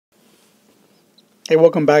Hey,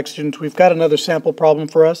 welcome back, students. We've got another sample problem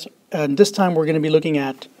for us, and this time we're going to be looking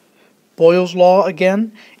at Boyle's law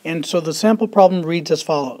again. And so the sample problem reads as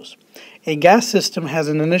follows. A gas system has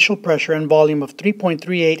an initial pressure and volume of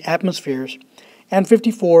 3.38 atmospheres and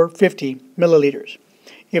 5450 milliliters.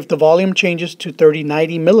 If the volume changes to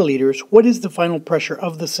 3090 milliliters, what is the final pressure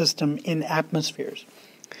of the system in atmospheres?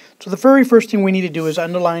 So the very first thing we need to do is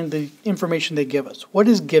underline the information they give us. What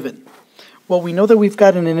is given? Well, we know that we've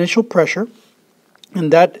got an initial pressure,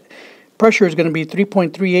 and that pressure is going to be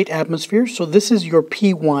 3.38 atmospheres, so this is your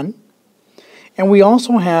P1. And we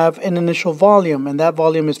also have an initial volume, and that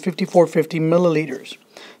volume is 5450 milliliters.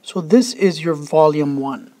 So this is your volume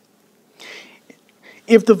 1.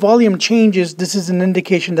 If the volume changes, this is an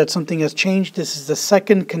indication that something has changed. This is the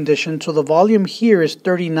second condition. So the volume here is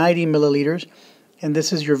 3090 milliliters, and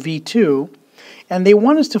this is your V2. And they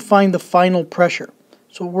want us to find the final pressure.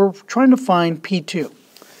 So we're trying to find P2.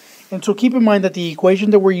 And so keep in mind that the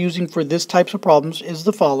equation that we're using for this types of problems is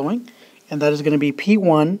the following, and that is going to be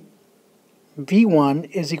P1 V1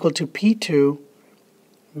 is equal to P2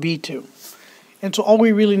 V2. And so all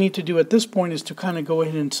we really need to do at this point is to kind of go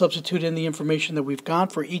ahead and substitute in the information that we've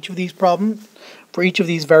got for each of these problems, for each of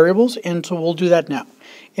these variables, and so we'll do that now.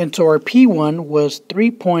 And so our P1 was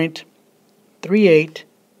 3.38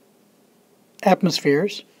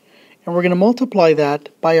 atmospheres, and we're going to multiply that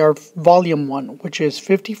by our volume 1, which is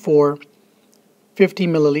 5450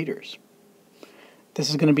 milliliters. This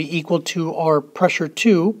is going to be equal to our pressure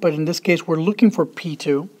 2, but in this case we're looking for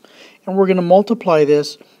P2, and we're going to multiply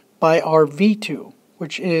this by our V2,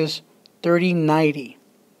 which is 3090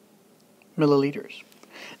 milliliters.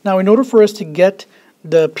 Now, in order for us to get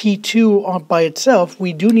the P2 by itself,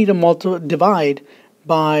 we do need to divide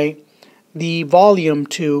by the volume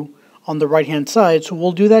 2 on the right hand side, so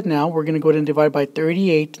we'll do that now. We're going to go ahead and divide by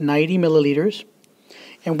 3890 milliliters,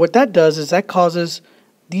 and what that does is that causes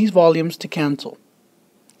these volumes to cancel.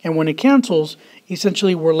 And when it cancels,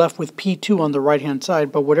 essentially we're left with P2 on the right hand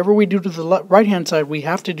side, but whatever we do to the right hand side, we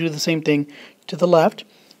have to do the same thing to the left.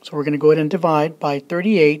 So we're going to go ahead and divide by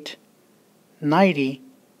 3890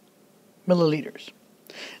 milliliters.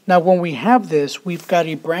 Now when we have this, we've got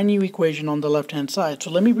a brand new equation on the left hand side. So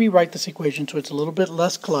let me rewrite this equation so it's a little bit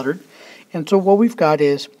less cluttered. And so what we've got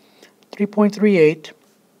is 3.38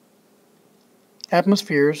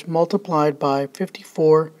 atmospheres multiplied by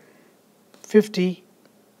 5450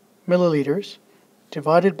 milliliters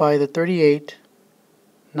divided by the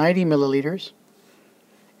 3890 milliliters,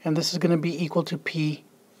 and this is going to be equal to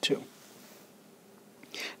P2.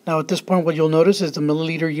 Now at this point what you'll notice is the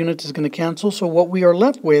milliliter unit is going to cancel, so what we are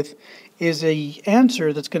left with is an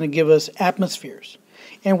answer that's going to give us atmospheres.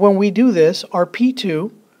 And when we do this, our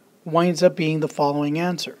P2 winds up being the following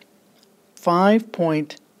answer: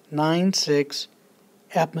 5.96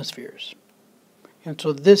 atmospheres. And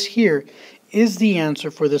so this here is the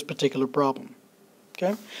answer for this particular problem.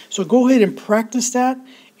 Okay, so go ahead and practice that,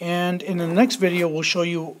 and in the next video we'll show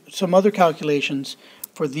you some other calculations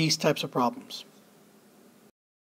for these types of problems.